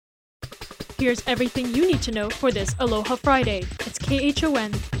Here's everything you need to know for this Aloha Friday. It's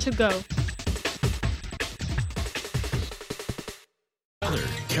KHON to go.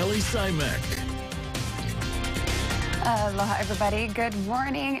 Kelly Simek. Aloha, everybody. Good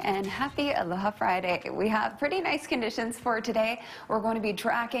morning and happy Aloha Friday. We have pretty nice conditions for today. We're going to be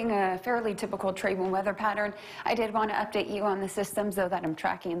tracking a fairly typical trade wind weather pattern. I did want to update you on the systems, though, that I'm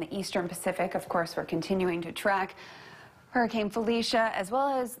tracking in the Eastern Pacific. Of course, we're continuing to track Hurricane Felicia, as well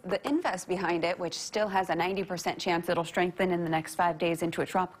as the invest behind it, which still has a 90% chance it'll strengthen in the next 5 days into a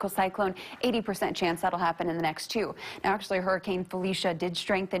tropical cyclone, 80% chance that'll happen in the next 2. Now, actually, Hurricane Felicia did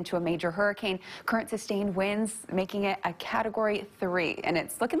strengthen to a major hurricane. Current sustained winds making it a Category 3, and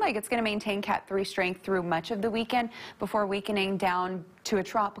it's looking like it's going to maintain Cat 3 strength through much of the weekend before weakening down to a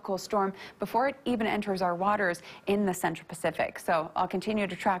tropical storm before it even enters our waters in the Central Pacific. So I'll continue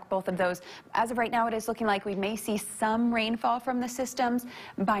to track both of those. As of right now, it is looking like we may see some rainfall from the systems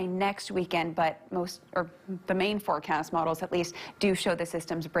by next weekend, but the main forecast models at least do show the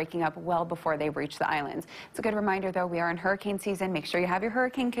systems breaking up well before they reach the islands. It's a good reminder, though, we are in hurricane season. Make sure you have your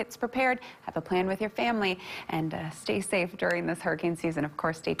hurricane kits prepared, have a plan with your family, and stay safe during this hurricane season. Of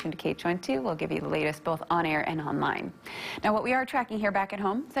course, stay tuned to KHON2. We'll give you the latest both on air and online. Now, what we are tracking here back at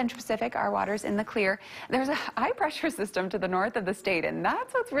home, Central Pacific, our waters in the clear. There's a high pressure system to the north of the state, and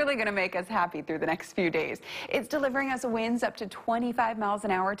that's what's really going to make us happy through the next few days. It's delivering us winds up to 25 miles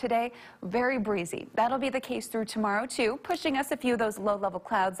an hour today, very breezy. That'll be the case through tomorrow too, pushing us a few of those low-level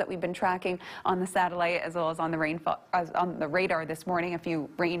clouds that we've been tracking on the satellite as well as on the rainfall, on the radar this morning. A few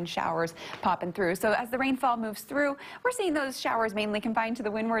rain showers popping through. So as the rainfall moves through, we're seeing those showers mainly confined to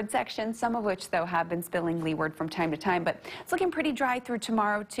the windward section, some of which though have been spilling leeward from time to time, but it's looking pretty dry through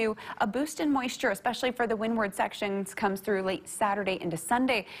tomorrow too. A boost in moisture, especially for the windward sections, comes through late Saturday into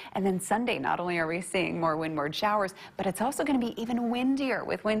Sunday. And then Sunday, not only are we seeing more windward showers, but it's also going to be even windier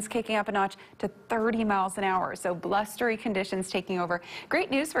with winds kicking up a notch to 30 miles an hour. So blustery conditions taking over.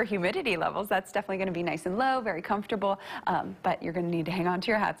 Great news for humidity levels. That's definitely going to be nice and low, very comfortable. But you're going to need to hang on to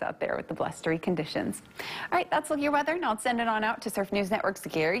your hats out there with the blustery conditions. All right, that's Look Your Weather. Now let's send it on out to Surf News Network's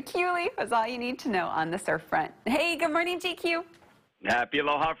Gary Cooley. That's all you need to know on the surf front. Hey, good morning, GQ. Happy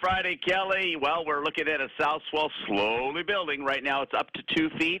Aloha Friday, Kelly. Well, we're looking at a south swell slowly building. Right now it's up to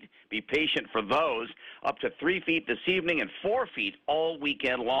 2 feet. Be patient for those. Up to 3 feet this evening and 4 feet all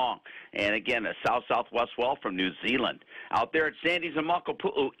weekend long. And again, a south-southwest swell from New Zealand. Out there at Sandy's and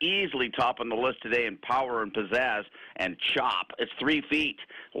Makapu'u, easily topping the list today in power and pizzazz and chop. It's 3 feet.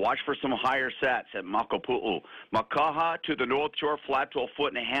 Watch for some higher sets at Makapu'u. Makaha to the North Shore, flat to a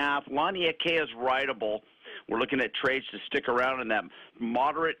 1.5 feet. Laniakea is rideable. We're looking at trades to stick around in that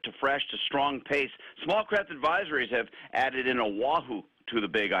moderate to fresh to strong pace. Small craft advisories have added in Oahu to the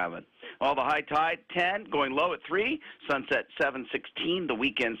Big Island. Well, the high tide, 10, going low at 3, sunset 7:16, the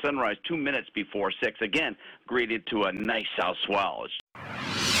weekend sunrise 2 minutes before 6. Again, greeted to a nice south swell.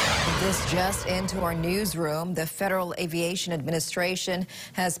 This just into our newsroom. The Federal Aviation Administration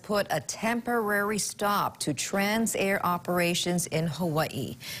has put a temporary stop to trans-air operations in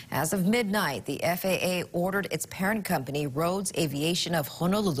Hawaii. As of midnight, the FAA ordered its parent company, Rhodes Aviation of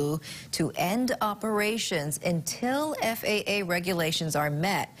Honolulu, to end operations until FAA regulations are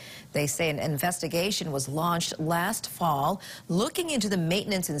met. They say an investigation was launched last fall looking into the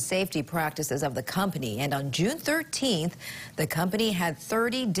maintenance and safety practices of the company. And on June 13th, the company had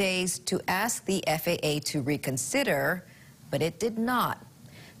 30 days to ask the FAA to reconsider, but it did not.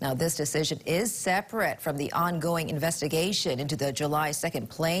 Now, this decision is separate from the ongoing investigation into the July 2nd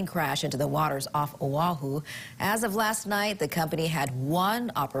plane crash into the waters off Oahu. As of last night, the company had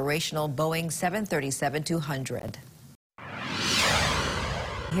one operational Boeing 737-200.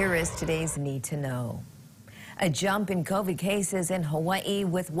 Here is today's Need to Know. A jump in COVID cases in Hawaii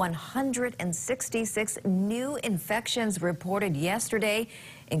with 166 new infections reported yesterday,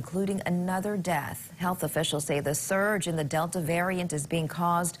 including another death. Health officials say the surge in the Delta variant is being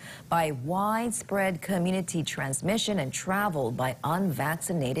caused by widespread community transmission and travel by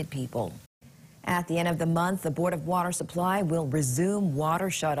unvaccinated people. At the end of the month, the Board of Water Supply will resume water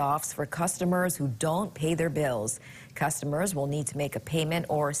shutoffs for customers who don't pay their bills. Customers will need to make a payment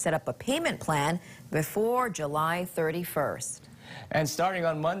or set up a payment plan before July 31st. And starting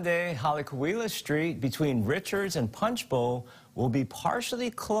on Monday, Halikuila Street between Richards and Punch Bowl will be partially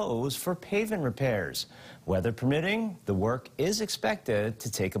closed for pavement repairs. Weather permitting, the work is expected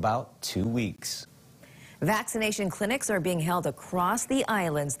to take about 2 weeks. Vaccination clinics are being held across the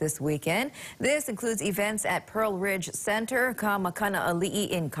islands this weekend. This includes events at Pearl Ridge Center, Kamakana'ali'i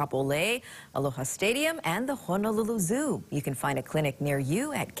in Kapolei, Aloha Stadium, and the Honolulu Zoo. You can find a clinic near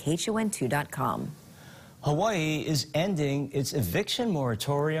you at KHON2.com. Hawaii is ending its eviction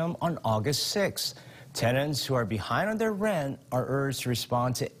moratorium on August 6th. Tenants who are behind on their rent are urged to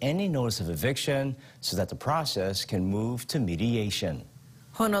respond to any notice of eviction so that the process can move to mediation.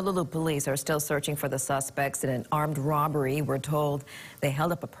 Honolulu police are still searching for the suspects in an armed robbery. We're told they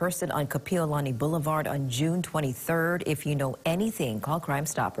held up a person on Kapiolani Boulevard on June 23rd. If you know anything, call Crime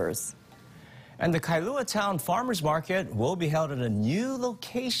Stoppers. And the Kailua Town Farmers Market will be held at a new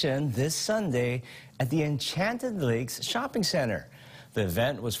location this Sunday at the Enchanted Lakes Shopping Center. The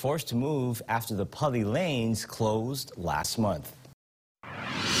event was forced to move after the Pali Lanes closed last month.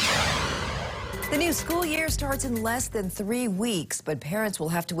 The new school year starts in less than 3 weeks, but parents will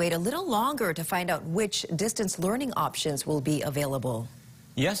have to wait a little longer to find out which distance learning options will be available.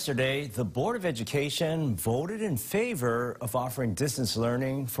 Yesterday, the Board of Education voted in favor of offering distance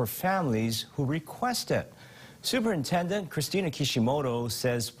learning for families who request it. Superintendent Christina Kishimoto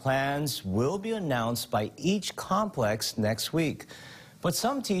says plans will be announced by each complex next week. But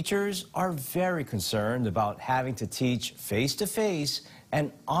some teachers are very concerned about having to teach face-to-face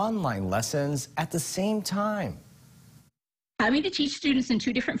and online lessons at the same time. Having to teach students in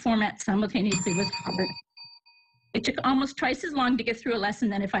 2 different formats simultaneously was hard. It took almost twice as long to get through a lesson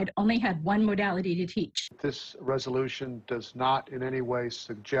than if I'd only had one modality to teach. This resolution does not in any way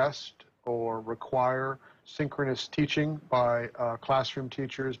suggest or require synchronous teaching by classroom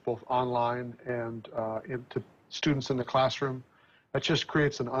teachers, both online and to students in the classroom. That just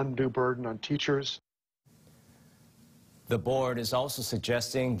creates an undue burden on teachers. The board is also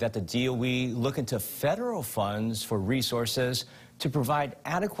suggesting that the DOE look into federal funds for resources to provide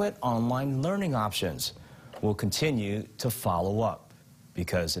adequate online learning options. We'll continue to follow up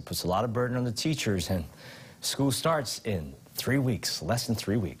because it puts a lot of burden on the teachers, and school starts in 3 weeks, less than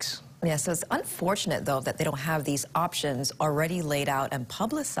 3 weeks. Yeah, so it's unfortunate, though, that they don't have these options already laid out and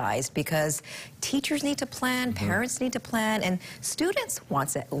publicized because teachers need to plan, parents need to plan, and students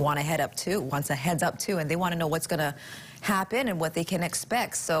want a heads up too, and they want to know what's going to happen and what they can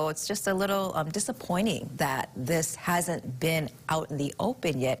expect. So it's just a little disappointing that this hasn't been out in the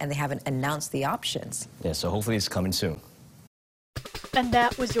open yet and they haven't announced the options. Yeah, so hopefully it's coming soon. And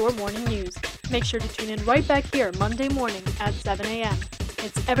that was your morning news. Make sure to tune in right back here Monday morning at 7 a.m.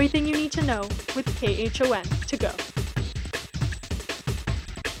 It's everything you need to know with KHON to go.